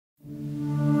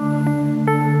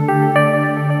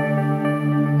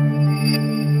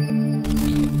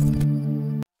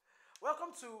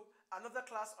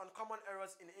class on common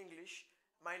errors in English.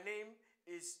 My name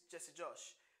is Jesse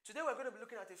Josh. Today we're going to be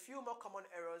looking at a few more common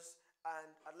errors, and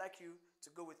I'd like you to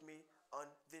go with me on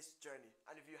this journey.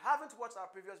 And if you haven't watched our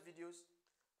previous videos,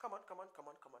 come on, go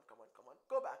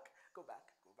back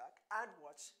and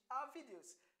watch our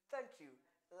videos. Thank you.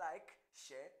 Like,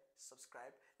 share,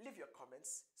 subscribe, leave your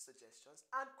comments, suggestions,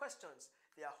 and questions.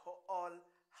 They are all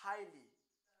highly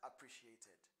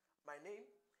appreciated. My name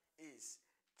is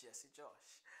Jesse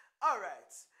Josh. All right.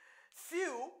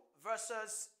 Few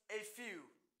versus a few.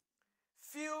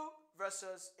 Few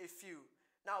versus a few.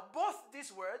 Now, both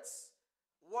these words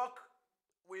work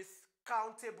with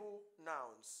countable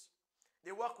nouns.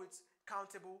 They work with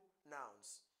countable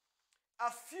nouns.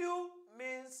 A few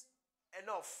means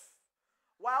enough,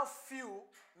 while few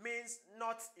means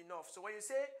not enough. So when you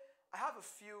say, I have a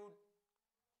few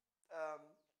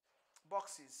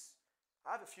boxes,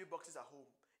 I have a few boxes at home,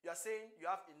 you are saying you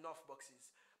have enough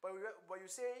boxes. But when you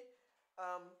say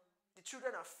the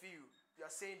children are few, you are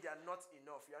saying they are not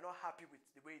enough. You are not happy with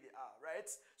the way they are, right?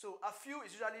 So a few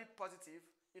is usually positive,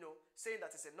 saying that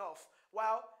it's enough,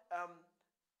 while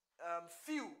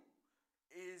few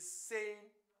is saying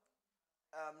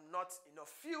not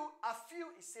enough. A few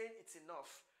is saying it's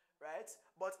enough, right?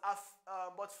 But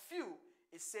few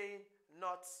is saying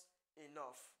not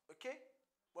enough. Okay?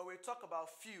 When we talk about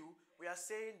few, we are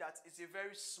saying that it's a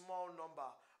very small number.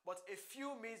 But a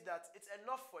few means that it's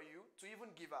enough for you to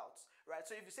even give out, right?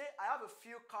 So if you say, I have a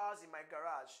few cars in my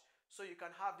garage, so you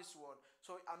can have this one.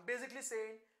 So I'm basically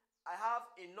saying, I have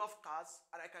enough cars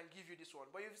and I can give you this one.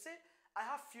 But if you say, I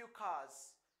have few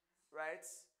cars, right?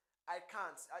 I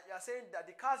can't. You're saying that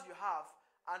the cars you have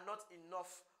are not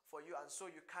enough for you, and so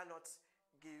you cannot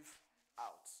give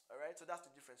out, all right? So that's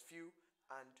the difference, few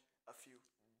and a few.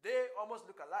 They almost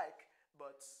look alike,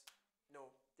 but no,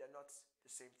 they're not the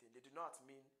same thing. They do not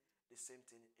mean the same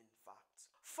thing, in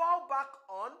fact. Fall back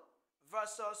on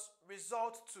versus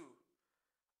resort to.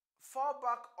 Fall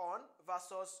back on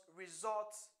versus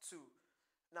resort to.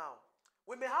 Now,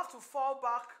 we may have to fall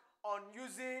back on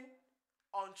using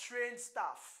untrained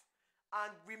staff,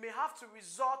 and we may have to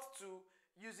resort to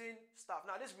using staff.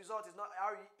 Now, this result is not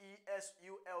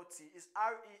R-E-S-U-L-T, it's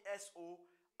R-E-S-O-R-T.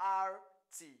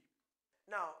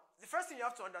 Now, the first thing you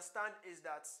have to understand is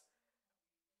that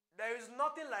there is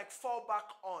nothing like fall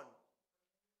back on.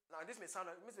 Now, this may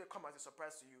come as a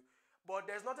surprise to you, but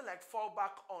there's nothing like fall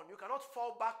back on. You cannot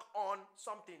fall back on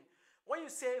something. When you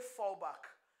say fall back,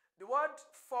 the word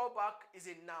fall back is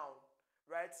a noun,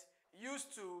 right?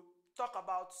 Used to talk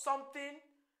about something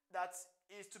that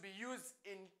is to be used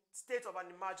in state of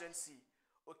an emergency,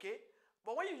 okay?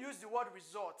 But when you use the word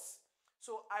resort,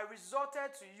 so I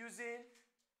resorted to using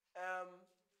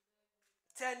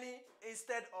Tenny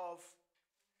instead of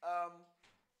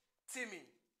Timmy.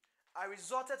 I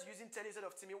resorted to using Tenny instead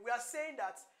of Timmy. We are saying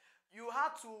that you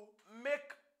had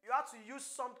to use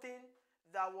something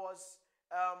that was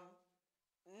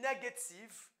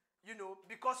negative,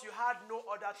 because you had no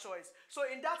other choice. So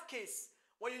in that case,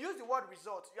 when you use the word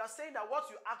resort, you are saying that what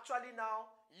you actually now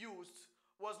used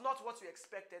was not what you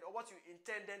expected or what you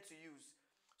intended to use.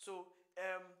 So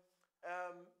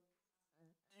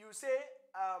you say,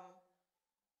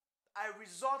 I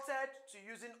resorted to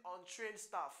using untrained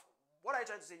staff. What are you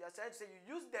trying to say? You're trying to say you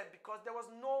used them because there was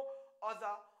no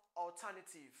other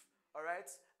alternative. All right?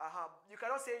 You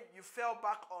cannot say you fell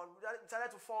back on, you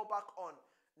decided to fall back on.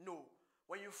 No.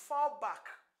 When you fall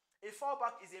back, a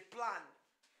fallback is a plan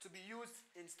to be used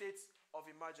in states of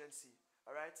emergency.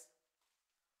 All right?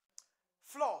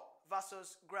 Floor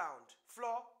versus ground.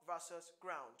 Floor versus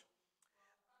ground.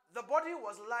 The body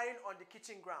was lying on the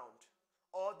kitchen ground,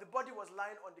 or the body was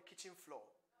lying on the kitchen floor.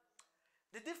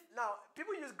 Now,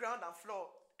 people use ground and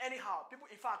floor anyhow.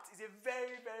 In fact, it's a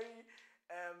very, very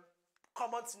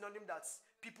common synonym that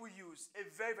people use, a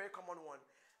very, very common one.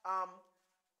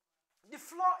 The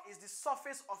floor is the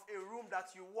surface of a room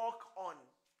that you walk on.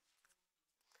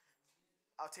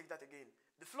 I'll take that again.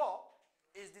 The floor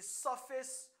is the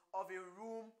surface of a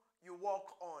room you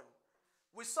walk on.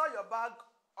 We saw your bag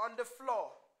on the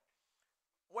floor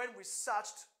when we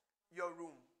searched your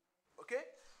room, okay?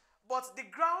 But the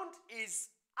ground is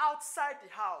outside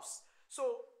the house.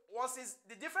 So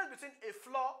the difference between a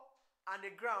floor and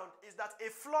a ground is that a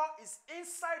floor is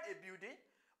inside a building,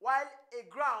 while a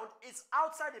ground is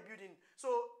outside a building. So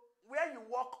where you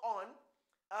walk on,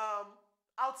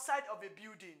 outside of a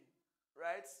building,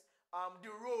 right?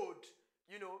 The road,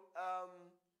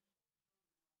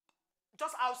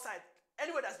 just outside,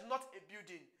 anywhere that's not a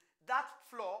building, that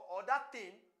floor or that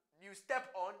thing you step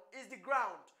on is the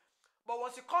ground. But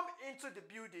once you come into the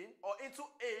building or into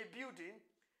a building,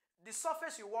 the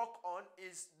surface you walk on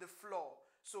is the floor.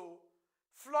 So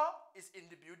floor is in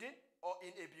the building or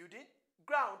in a building.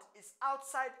 Ground is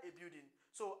outside a building.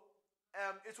 So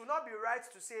it will not be right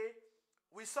to say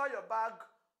we saw your bag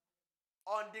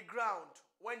on the ground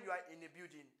when you are in a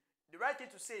building. The right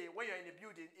thing to say when you're in a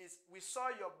building is we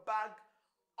saw your bag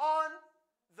on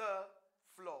the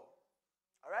floor.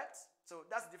 All right? So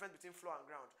that's the difference between floor and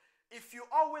ground. If you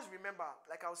always remember,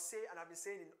 like I'll say and I've been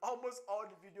saying in almost all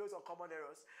the videos on common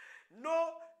errors,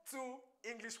 no two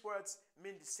English words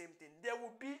mean the same thing. There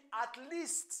will be at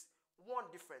least one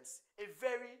difference, a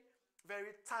very,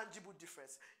 very tangible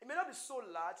difference. It may not be so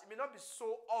large, it may not be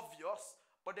so obvious,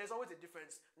 but there's always a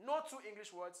difference. No two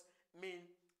English words mean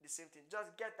the same thing.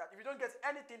 Just get that. If you don't get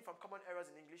anything from common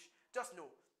errors in English, just know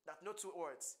that no two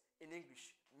words in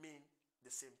English mean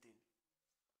the same thing.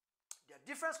 Their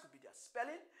difference could be their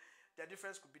spelling, their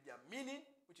difference could be their meaning,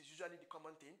 which is usually the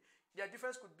common thing. Their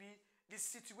difference could be the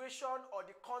situation or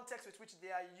the context with which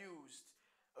they are used.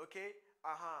 Okay?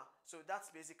 So that's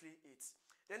basically it.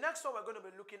 The next one we're going to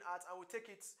be looking at, and we'll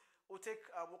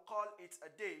call it a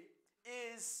day,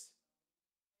 is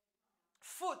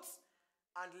foot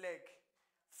and leg.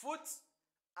 Foot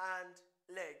and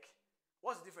leg.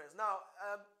 What's the difference? Now,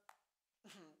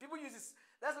 people use this.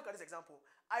 Let's look at this example.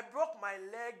 I broke my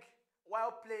leg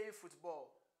while playing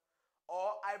football.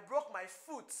 Or I broke my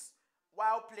foot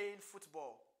while playing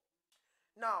football.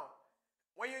 Now,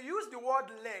 when you use the word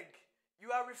leg,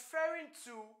 you are referring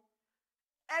to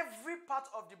every part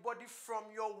of the body from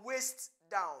your waist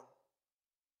down.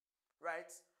 Right?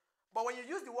 But when you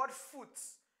use the word foot,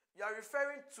 you are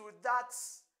referring to that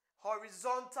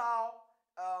horizontal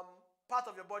part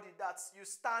of your body that you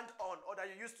stand on or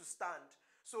that you used to stand.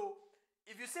 So,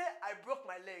 if you say, I broke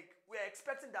my leg, we are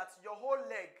expecting that your whole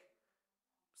leg,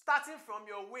 starting from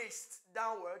your waist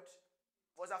downward,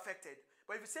 was affected.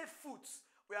 But if you say foot,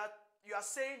 you are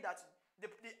saying that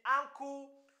the ankle,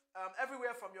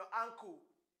 everywhere from your ankle,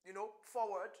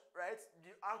 forward, right?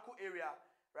 The ankle area,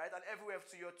 right? And everywhere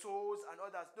to your toes and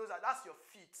others, that's your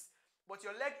feet. But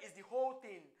your leg is the whole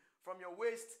thing from your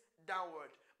waist downward.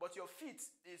 But your feet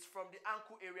is from the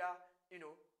ankle area,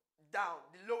 down.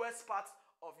 The lowest part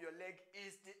of your leg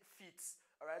is the feet,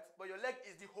 all right? But your leg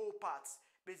is the whole part,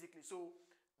 basically. So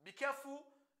be careful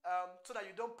so that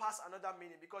you don't pass another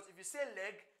meaning, because if you say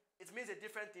leg, it means a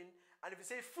different thing, and if you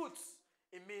say foot,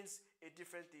 it means a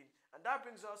different thing. And that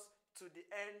brings us to the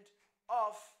end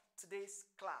of today's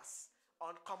class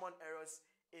on common errors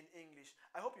in English.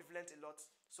 I hope you've learned a lot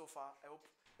so far. I hope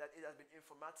that it has been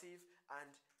informative and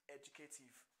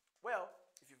educative. Well,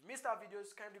 if you've missed our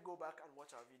videos, kindly go back and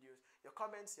watch our videos. Your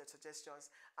comments, your suggestions,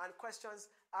 and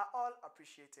questions are all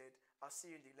appreciated. I'll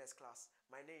see you in the next class.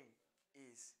 My name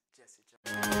is Jesse.